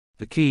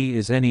The key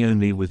is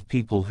only with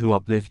people who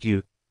uplift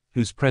you,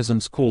 whose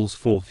presence calls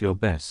forth your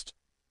best.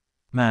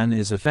 Man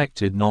is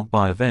affected not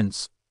by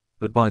events,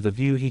 but by the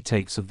view he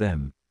takes of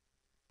them.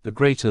 The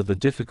greater the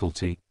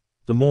difficulty,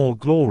 the more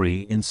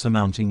glory in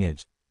surmounting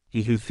it.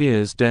 He who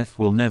fears death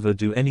will never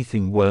do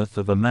anything worth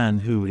of a man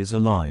who is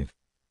alive.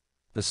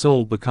 The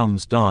soul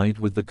becomes dyed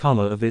with the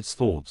color of its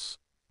thoughts.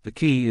 The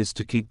key is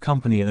to keep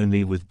company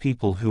only with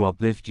people who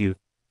uplift you,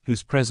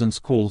 whose presence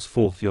calls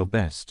forth your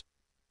best.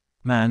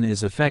 Man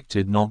is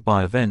affected not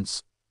by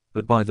events,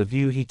 but by the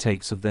view he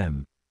takes of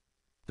them.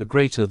 The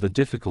greater the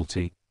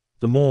difficulty,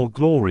 the more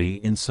glory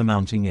in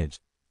surmounting it.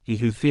 He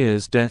who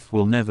fears death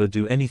will never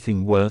do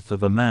anything worth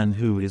of a man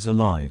who is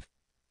alive.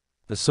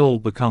 The soul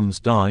becomes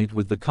dyed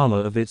with the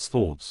color of its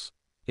thoughts.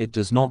 It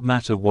does not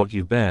matter what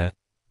you bear,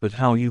 but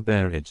how you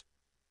bear it.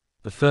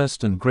 The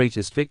first and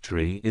greatest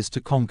victory is to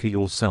conquer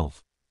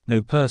yourself.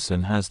 No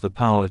person has the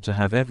power to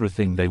have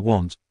everything they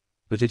want,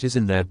 but it is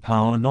in their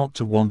power not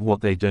to want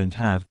what they don't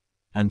have,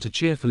 and to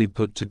cheerfully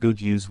put to good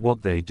use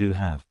what they do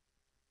have.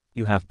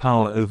 You have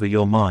power over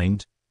your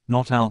mind,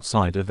 not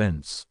outside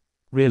events.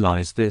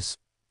 Realize this,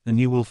 and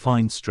you will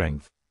find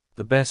strength.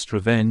 The best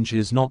revenge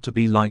is not to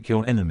be like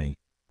your enemy.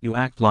 You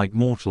act like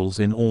mortals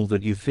in all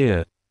that you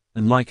fear,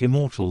 and like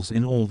immortals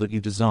in all that you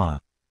desire.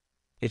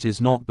 It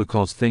is not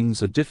because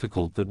things are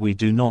difficult that we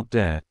do not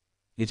dare,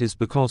 it is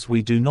because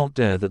we do not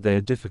dare that they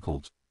are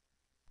difficult.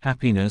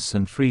 Happiness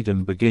and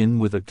freedom begin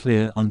with a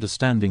clear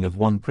understanding of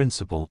one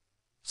principle: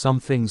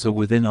 some things are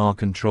within our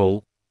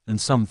control,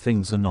 and some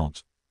things are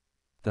not.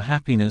 The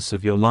happiness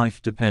of your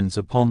life depends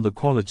upon the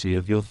quality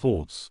of your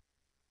thoughts.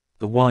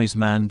 The wise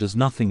man does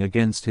nothing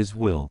against his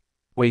will.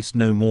 Waste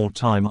no more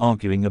time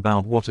arguing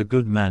about what a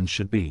good man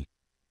should be.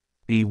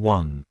 Be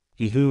one.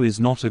 He who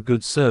is not a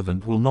good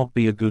servant will not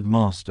be a good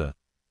master.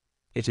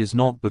 It is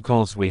not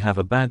because we have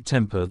a bad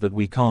temper that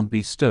we can't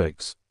be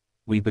Stoics.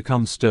 We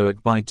become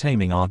Stoic by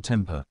taming our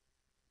temper.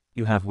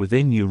 You have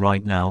within you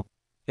right now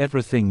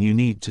everything you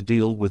need to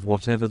deal with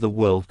whatever the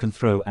world can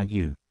throw at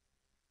you.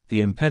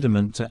 The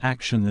impediment to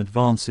action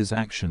advances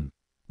action.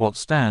 What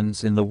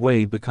stands in the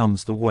way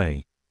becomes the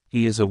way.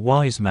 He is a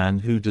wise man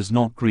who does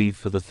not grieve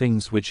for the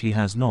things which he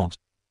has not,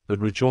 but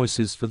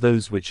rejoices for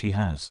those which he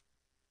has.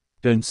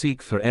 Don't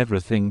seek for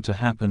everything to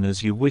happen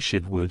as you wish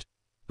it would,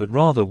 but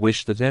rather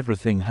wish that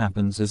everything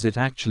happens as it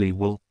actually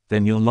will,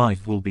 then your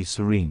life will be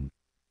serene.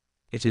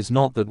 It is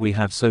not that we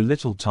have so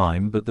little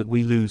time but that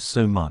we lose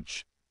so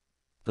much.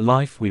 The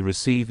life we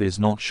receive is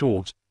not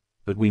short,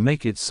 but we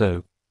make it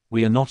so.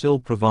 We are not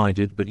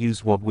ill-provided but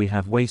use what we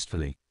have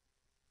wastefully.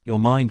 Your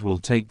mind will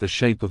take the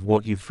shape of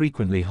what you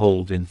frequently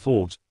hold in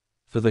thought,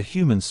 for the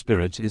human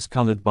spirit is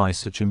colored by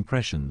such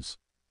impressions.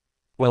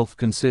 Wealth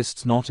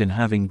consists not in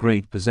having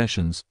great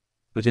possessions,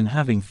 but in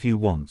having few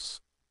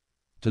wants.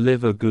 To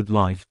live a good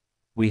life,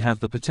 we have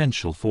the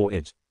potential for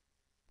it.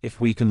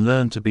 If we can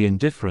learn to be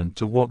indifferent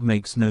to what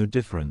makes no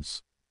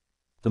difference.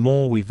 The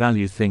more we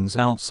value things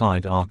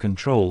outside our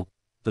control,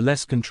 the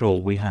less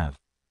control we have.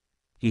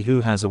 He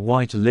who has a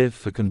why to live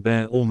for can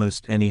bear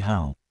almost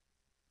anyhow.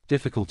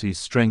 Difficulties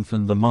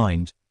strengthen the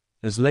mind,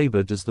 as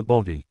labor does the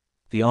body.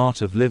 The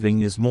art of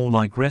living is more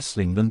like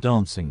wrestling than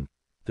dancing.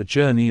 The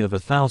journey of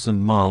 1,000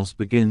 miles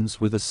begins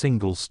with a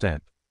single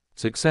step.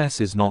 Success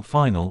is not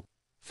final,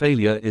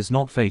 failure is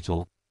not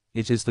fatal,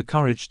 it is the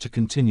courage to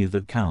continue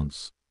that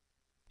counts.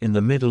 In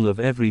the middle of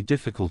every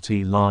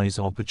difficulty lies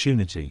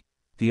opportunity.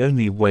 The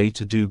only way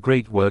to do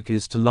great work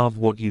is to love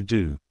what you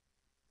do.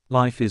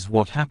 Life is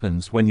what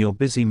happens when you're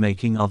busy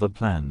making other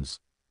plans.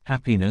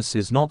 Happiness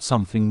is not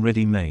something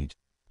ready-made.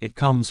 It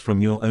comes from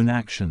your own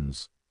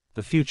actions.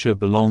 The future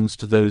belongs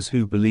to those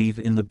who believe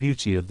in the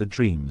beauty of the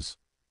dreams.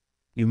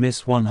 You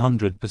miss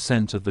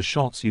 100% of the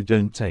shots you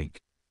don't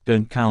take.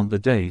 Don't count the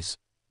days,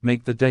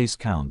 make the days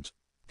count.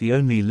 The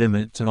only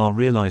limit to our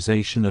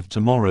realization of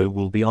tomorrow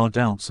will be our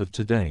doubts of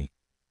today.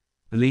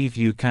 Believe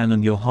you can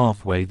and you're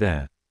halfway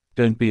there.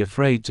 Don't be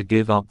afraid to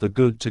give up the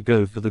good to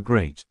go for the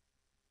great.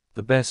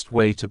 The best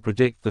way to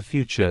predict the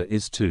future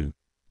is to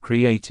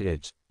create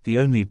it. The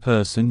only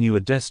person you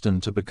are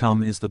destined to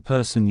become is the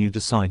person you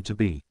decide to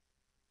be.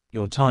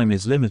 Your time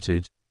is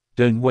limited,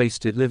 don't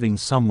waste it living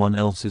someone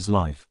else's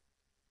life.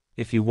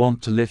 If you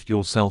want to lift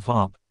yourself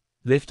up,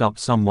 lift up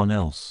someone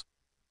else.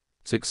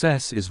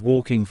 Success is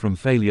walking from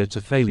failure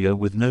to failure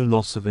with no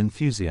loss of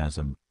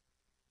enthusiasm.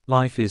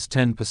 Life is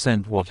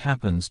 10% what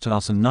happens to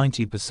us and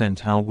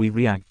 90% how we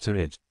react to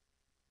it.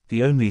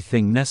 The only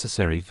thing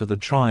necessary for the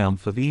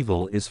triumph of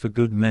evil is for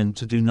good men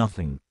to do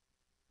nothing.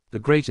 The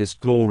greatest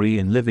glory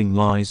in living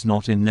lies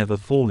not in never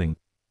falling,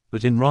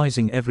 but in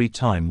rising every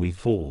time we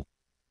fall.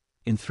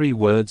 In 3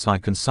 words I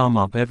can sum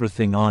up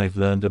everything I've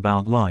learned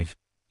about life,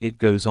 it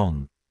goes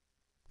on.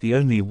 The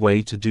only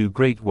way to do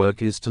great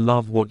work is to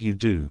love what you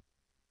do.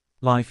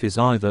 Life is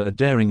either a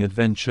daring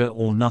adventure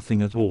or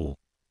nothing at all.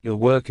 Your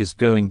work is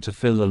going to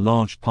fill a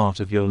large part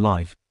of your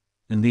life,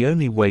 and the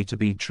only way to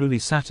be truly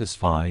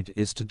satisfied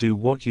is to do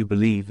what you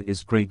believe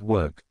is great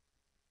work.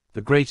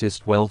 The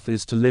greatest wealth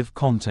is to live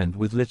content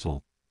with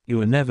little.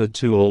 You are never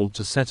too old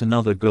to set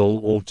another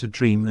goal or to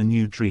dream a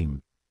new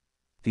dream.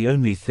 The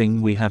only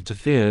thing we have to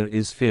fear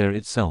is fear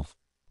itself.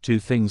 Two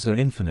things are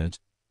infinite,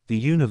 the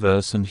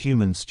universe and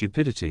human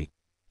stupidity,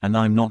 and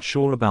I'm not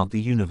sure about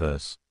the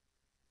universe.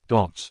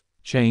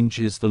 Change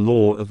is the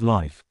law of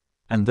life,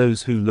 and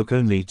those who look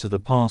only to the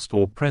past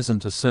or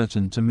present are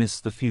certain to miss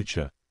the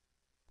future.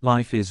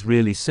 Life is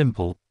really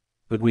simple,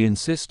 but we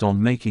insist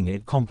on making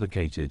it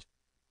complicated.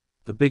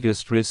 The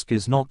biggest risk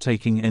is not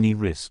taking any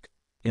risk.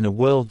 In a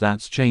world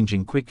that's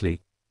changing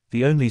quickly,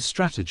 the only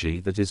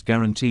strategy that is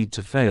guaranteed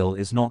to fail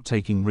is not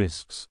taking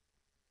risks.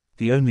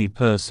 The only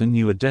person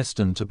you are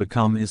destined to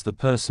become is the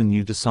person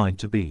you decide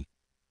to be.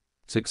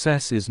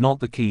 Success is not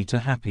the key to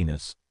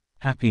happiness.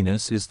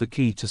 Happiness is the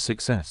key to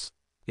success.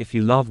 If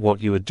you love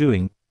what you are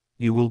doing,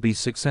 you will be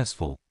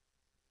successful.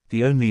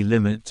 The only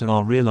limit to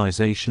our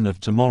realization of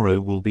tomorrow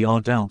will be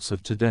our doubts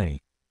of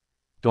today.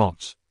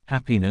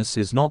 Happiness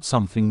is not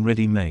something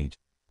ready-made.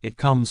 It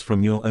comes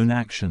from your own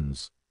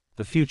actions.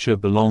 The future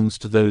belongs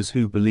to those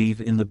who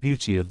believe in the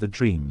beauty of the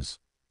dreams.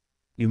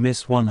 You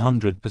miss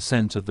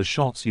 100% of the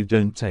shots you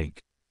don't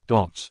take.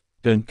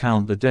 Don't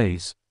count the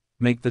days,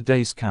 make the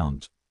days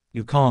count.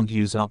 You can't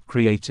use up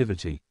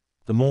creativity.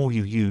 The more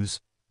you use,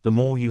 the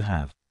more you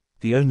have.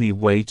 The only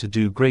way to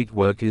do great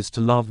work is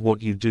to love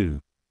what you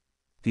do.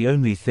 The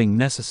only thing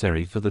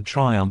necessary for the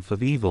triumph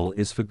of evil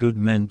is for good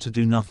men to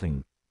do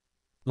nothing.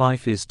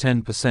 Life is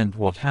 10%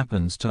 what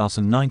happens to us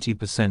and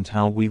 90%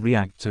 how we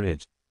react to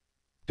it.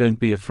 Don't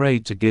be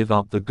afraid to give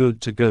up the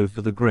good to go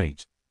for the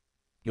great.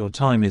 Your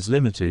time is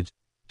limited,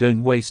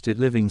 don't waste it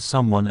living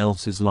someone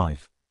else's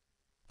life.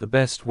 The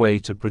best way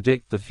to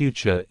predict the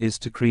future is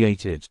to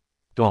create it.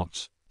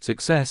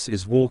 Success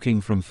is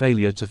walking from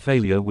failure to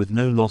failure with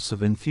no loss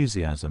of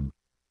enthusiasm.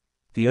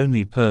 The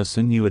only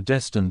person you are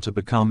destined to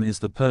become is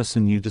the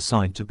person you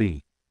decide to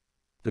be.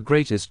 The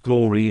greatest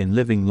glory in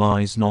living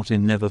lies not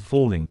in never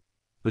falling,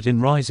 but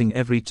in rising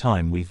every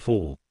time we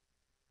fall.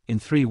 In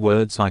 3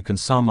 words I can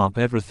sum up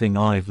everything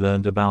I've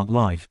learned about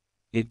life,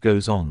 it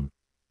goes on.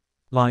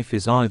 Life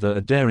is either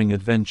a daring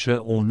adventure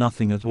or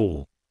nothing at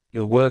all.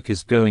 Your work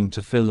is going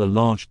to fill a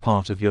large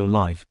part of your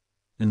life,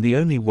 and the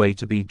only way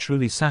to be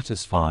truly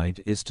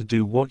satisfied is to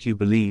do what you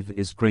believe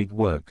is great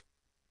work.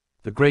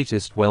 The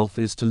greatest wealth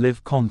is to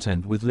live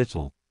content with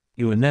little.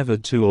 You are never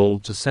too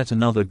old to set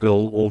another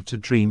goal or to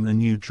dream a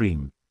new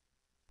dream.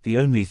 The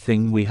only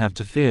thing we have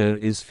to fear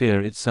is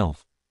fear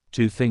itself.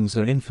 Two things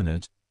are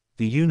infinite,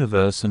 the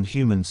universe and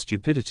human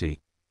stupidity,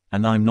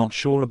 and I'm not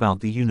sure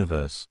about the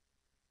universe.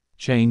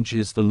 Change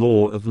is the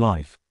law of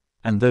life,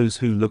 and those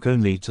who look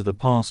only to the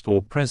past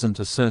or present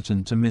are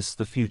certain to miss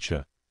the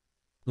future.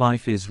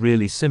 Life is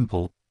really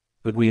simple,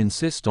 but we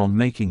insist on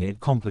making it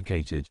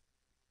complicated.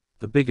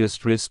 The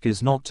biggest risk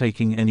is not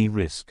taking any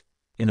risk.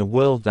 In a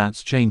world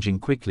that's changing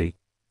quickly,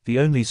 the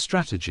only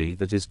strategy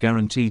that is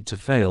guaranteed to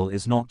fail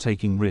is not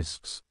taking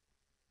risks.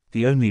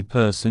 The only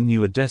person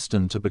you are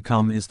destined to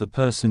become is the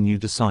person you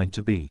decide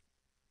to be.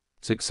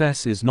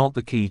 Success is not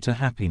the key to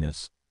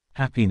happiness.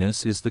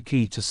 Happiness is the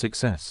key to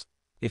success.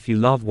 If you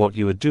love what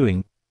you are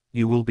doing,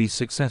 you will be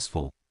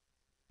successful.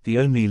 The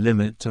only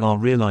limit to our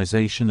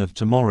realization of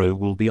tomorrow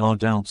will be our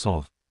doubts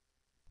of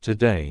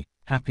today.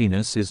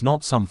 Happiness is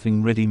not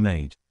something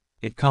ready-made.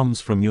 It comes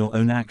from your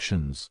own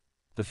actions.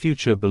 The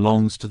future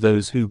belongs to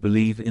those who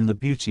believe in the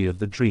beauty of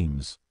the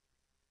dreams.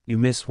 You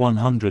miss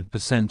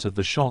 100% of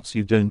the shots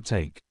you don't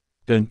take.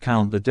 Don't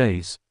count the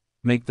days,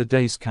 make the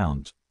days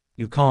count.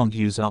 You can't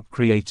use up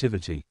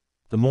creativity.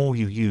 The more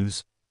you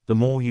use, the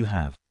more you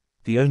have.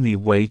 The only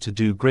way to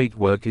do great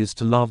work is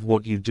to love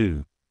what you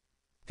do.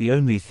 The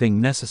only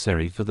thing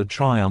necessary for the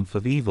triumph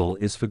of evil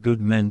is for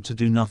good men to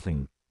do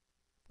nothing.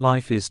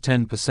 Life is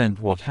 10%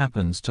 what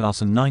happens to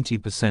us and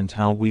 90%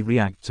 how we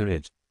react to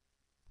it.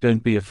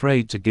 Don't be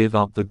afraid to give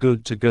up the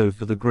good to go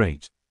for the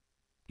great.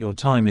 Your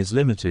time is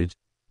limited,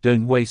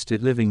 don't waste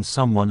it living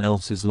someone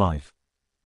else's life.